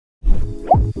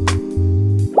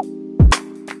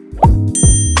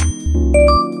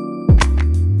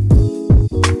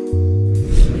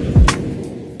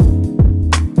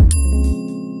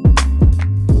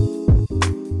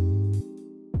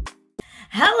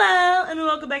and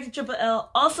welcome back to Triple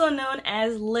L, also known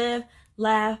as Live,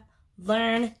 Laugh,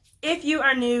 Learn. If you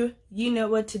are new, you know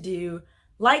what to do.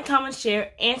 Like, comment,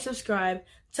 share, and subscribe.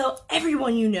 Tell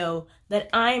everyone you know that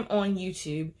I'm on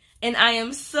YouTube, and I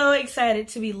am so excited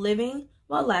to be living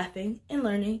while laughing and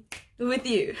learning with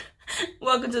you.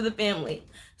 Welcome to the family.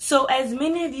 So as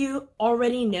many of you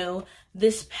already know,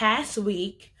 this past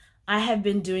week, I have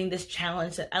been doing this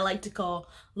challenge that I like to call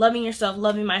Loving Yourself,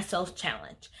 Loving Myself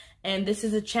Challenge. And this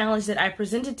is a challenge that I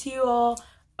presented to you all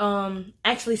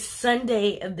actually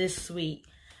Sunday of this week.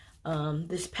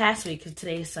 This past week, because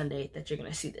today is Sunday that you're going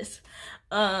to see this.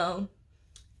 And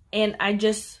I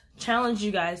just challenge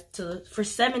you guys for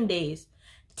 7 days,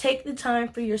 take the time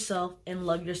for yourself and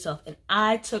love yourself. And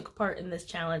I took part in this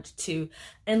challenge too.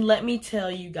 And let me tell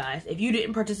you guys, if you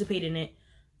didn't participate in it,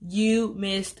 you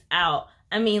missed out.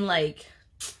 I mean, like,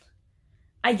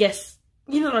 I guess,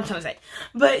 you know what I'm trying to say.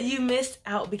 But you missed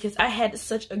out because I had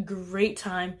such a great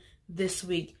time this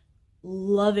week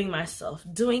loving myself,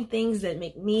 doing things that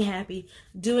make me happy,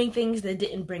 doing things that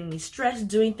didn't bring me stress,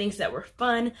 doing things that were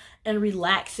fun and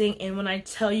relaxing. And when I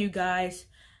tell you guys,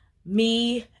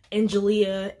 me and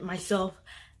Jalea, myself,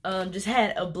 just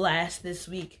had a blast this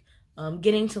week,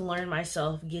 getting to learn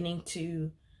myself, getting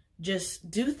to just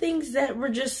do things that were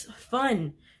just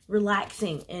fun,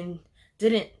 relaxing, and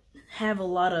didn't have a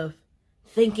lot of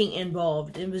thinking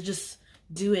involved. It was just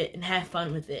do it and have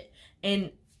fun with it.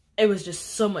 And it was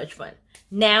just so much fun.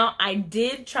 Now, I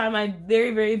did try my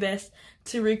very, very best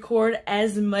to record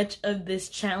as much of this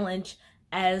challenge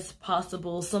as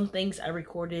possible. Some things I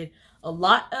recorded a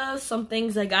lot of, some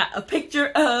things I got a picture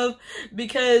of,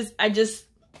 because I just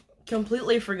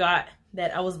completely forgot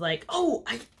that I was like, oh,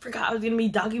 I forgot I was going to be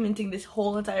documenting this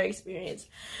whole entire experience.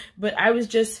 But I was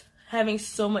just having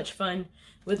so much fun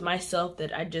with myself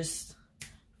that I just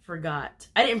forgot.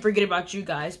 I didn't forget about you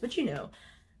guys, but you know,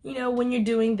 when you're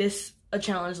doing a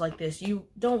challenge like this, you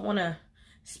don't want to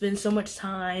spend so much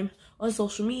time on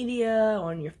social media,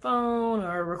 on your phone,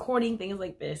 or recording things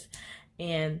like this.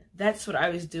 And that's what I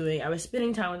was doing. I was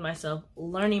spending time with myself,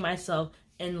 learning myself,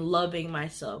 and loving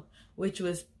myself, which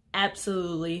was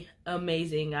absolutely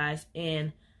amazing, guys.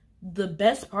 And the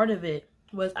best part of it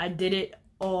was I did it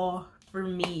all for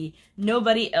me,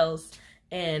 nobody else.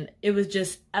 And it was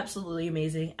just absolutely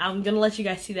amazing. I'm gonna let you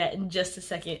guys see that in just a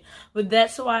second, but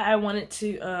that's why I wanted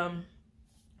to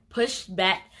push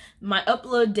back my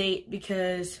upload date,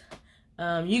 because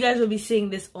you guys will be seeing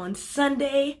this on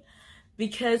Sunday,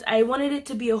 because I wanted it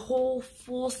to be a whole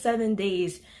full 7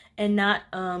 days and not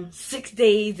 6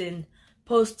 days and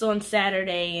post on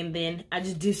Saturday and then I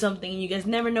just do something and you guys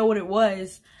never know what it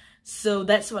was. So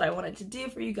that's what I wanted to do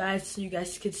for you guys, so you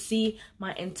guys could see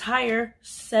my entire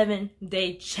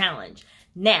 7-day challenge.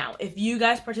 Now, if you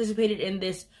guys participated in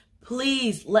this,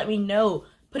 please let me know.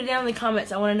 Put it down in the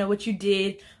comments. I want to know what you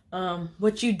did,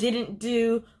 what you didn't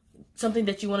do, something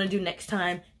that you want to do next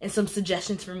time, and some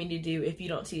suggestions for me to do if you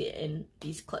don't see it in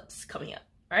these clips coming up.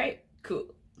 All right?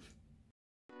 Cool.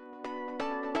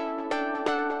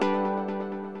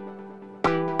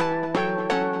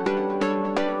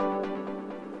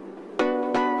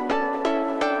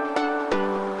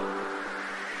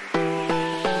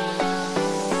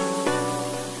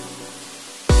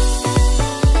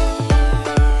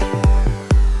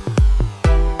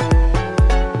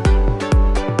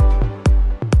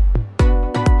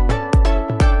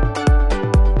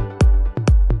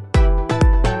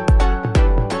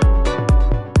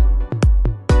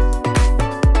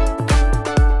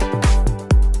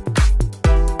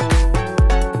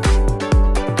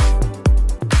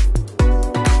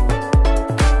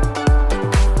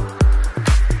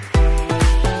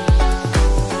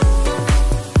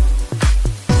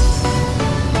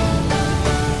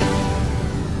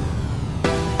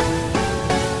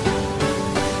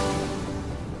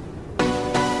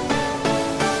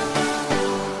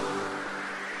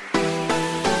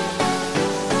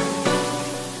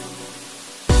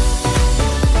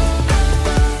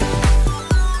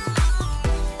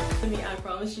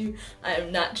 I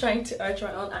am not trying to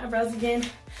try on eyebrows again.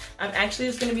 I'm actually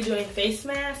just going to be doing face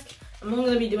mask. I'm only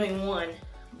going to be doing one,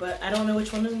 but I don't know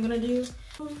which one I'm going to do.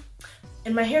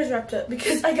 And my hair's wrapped up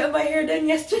because I got my hair done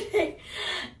yesterday.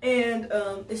 And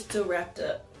it's still wrapped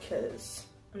up because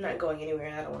I'm not going anywhere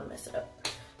and I don't want to mess it up.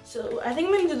 So I think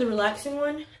I'm going to do the relaxing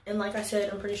one. And like I said,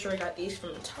 I'm pretty sure I got these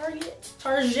from Target,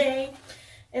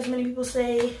 as many people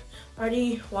say. I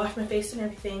already washed my face and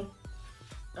everything.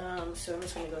 So I'm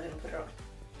just going to go ahead and put it on.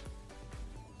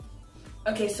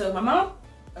 Okay, so my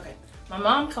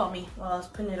mom called me while I was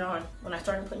putting it on, when I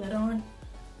started putting it on.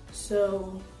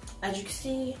 So, as you can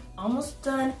see, almost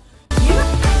done.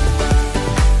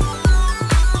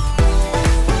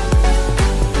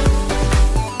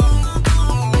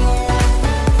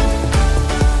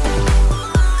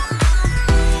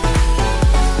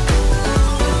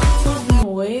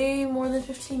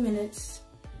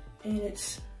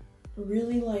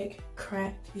 really like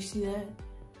cracked. You see that?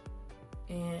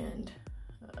 And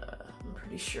I'm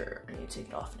pretty sure I need to take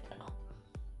it off now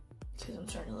because I'm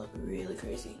starting to look really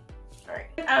crazy. All right,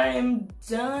 I am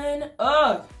done.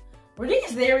 Ugh, were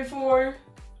these there before?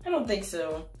 I don't think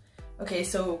so. Okay,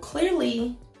 so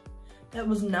clearly that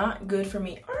was not good for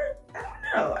me. Or I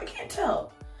don't know, I can't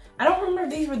tell. I don't remember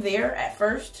if these were there at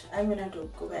first. I'm gonna have to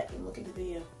go back and look at the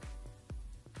video.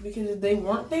 Because if they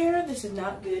weren't there, this is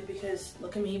not good because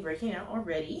look at me breaking out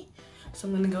already. So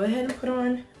I'm gonna go ahead and put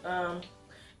on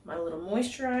my little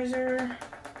moisturizer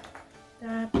that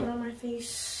I put on my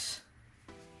face.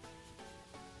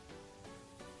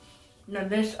 Now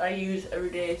this I use every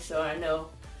day, so I know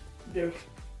this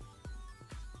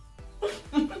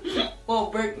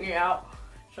won't break me out.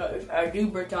 So if I do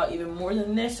break out even more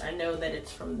than this, I know that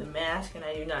it's from the mask and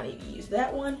I do not need to use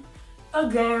that one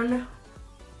again.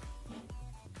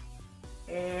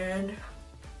 And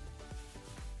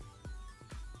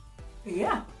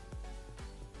yeah.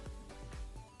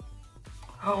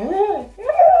 Oh.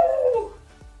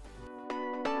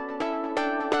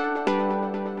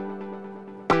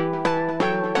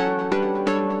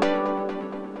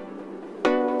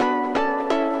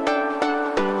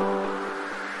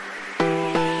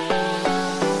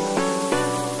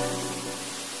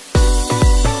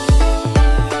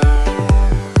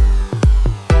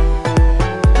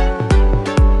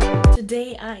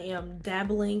 Today I am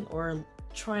dabbling or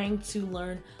trying to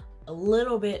learn a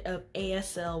little bit of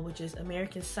ASL, which is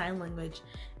American Sign Language,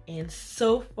 and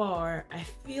so far I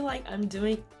feel like I'm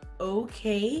doing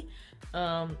okay.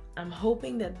 I'm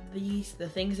hoping that the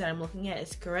things that I'm looking at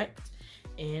is correct,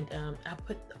 and I'll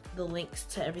put the links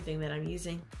to everything that I'm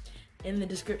using in the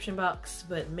description box,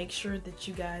 but make sure that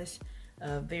you guys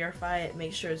verify it,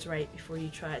 make sure it's right before you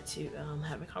try to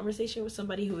have a conversation with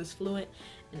somebody who is fluent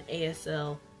in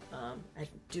ASL. I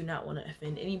do not want to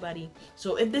offend anybody.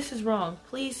 So if this is wrong,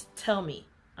 please tell me.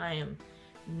 I am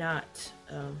not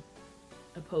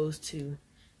opposed to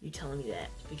you telling me that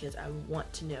because I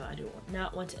want to know. I do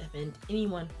not want to offend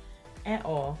anyone at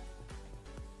all.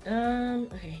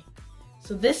 Okay.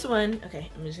 So this one,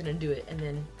 okay, I'm just gonna do it and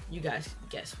then you guys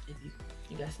guess if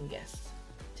you guys can guess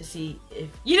to see if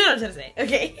you know what I'm trying to say.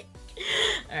 Okay.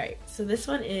 Alright, so this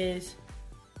one is,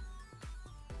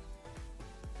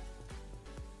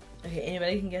 okay,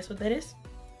 anybody can guess what that is?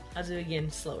 I'll do it again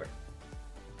slower.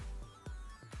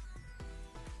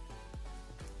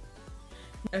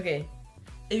 Okay,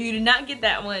 if you did not get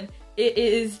that one, it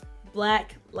is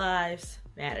Black Lives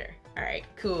Matter. Alright,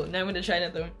 cool. Now I'm gonna try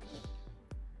another one.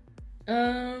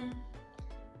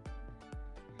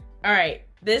 Alright,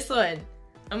 this one.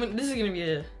 This is gonna be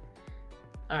a,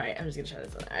 alright, I'm just gonna try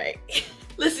this one. Alright.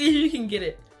 Let's see if you can get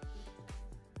it.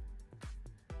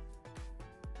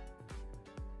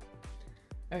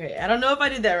 Okay, I don't know if I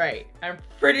did that right. I'm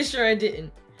pretty sure I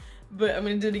didn't, but I'm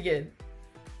gonna do it again.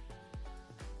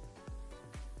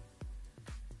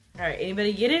 All right,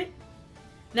 anybody get it?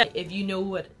 Now, if you know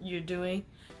what you're doing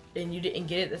and you didn't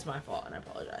get it, that's my fault and I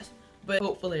apologize. But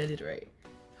hopefully I did it right.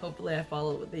 Hopefully I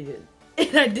followed what they did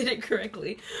and I did it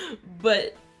correctly.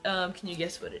 But can you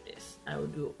guess what it is? I will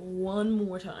do it one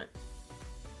more time.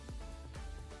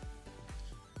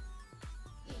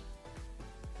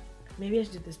 Maybe I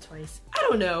should do this twice. I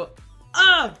don't know.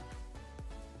 I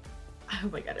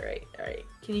hope I got it right. All right,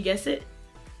 can you guess it?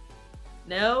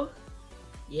 No?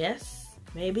 Yes?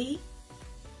 Maybe?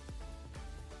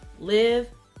 Live,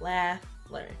 laugh,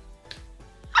 learn.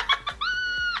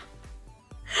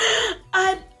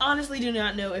 I honestly do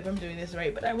not know if I'm doing this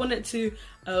right, but I wanted to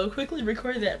quickly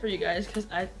record that for you guys because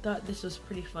I thought this was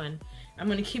pretty fun. I'm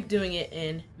gonna keep doing it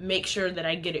and make sure that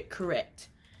I get it correct.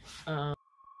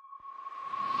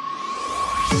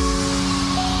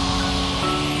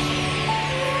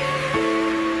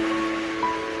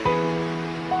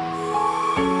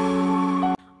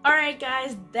 Alright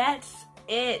guys, that's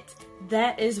it.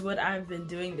 That is what I've been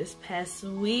doing this past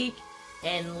week.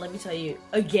 And let me tell you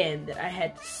again that I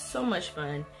had so much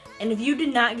fun. And if you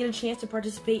did not get a chance to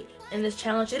participate in this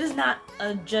challenge, it is not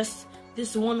just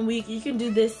this 1 week. You can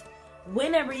do this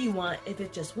whenever you want. If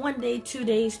it's just 1 day, 2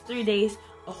 days, 3 days,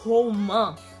 a whole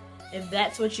month. If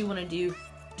that's what you want to do,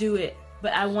 do it.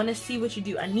 But I want to see what you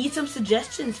do. I need some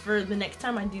suggestions for the next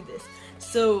time I do this.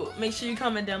 So make sure you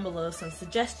comment down below some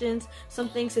suggestions, some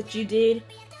things that you did.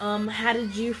 How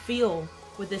did you feel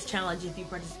with this challenge if you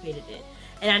participated in it?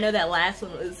 And I know that last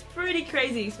one was pretty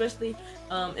crazy, especially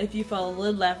if you follow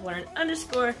Live Laugh Learn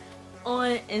 _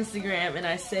 on Instagram. And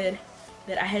I said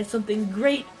that I had something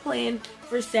great planned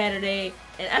for Saturday.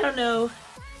 And I don't know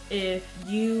if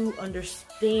you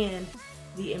understand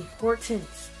the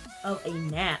importance of a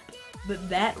nap, but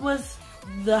that was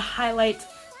the highlight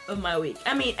of my week.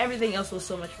 I mean, everything else was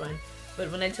so much fun,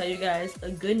 but when I tell you guys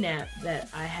a good nap that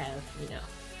I have,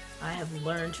 I have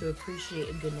learned to appreciate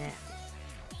a good nap,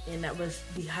 and that was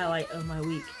the highlight of my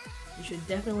week. You should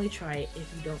definitely try it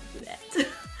if you don't do that.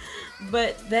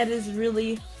 But that is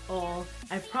really all.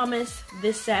 I promise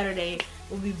this Saturday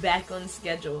we'll be back on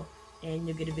schedule, and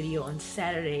you'll get a video on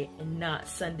Saturday and not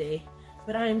Sunday.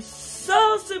 But I am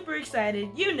so super excited,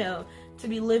 to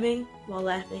be living while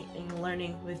laughing and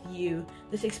learning with you.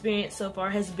 This experience so far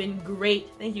has been great.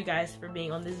 Thank you guys for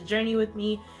being on this journey with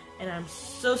me, and I'm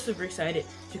so super excited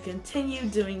to continue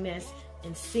doing this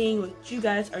and seeing what you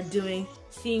guys are doing,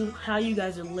 seeing how you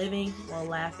guys are living while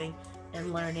laughing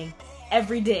and learning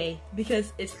every day,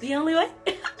 because it's the only way.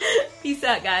 Peace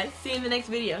out, guys. See you in the next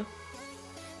video.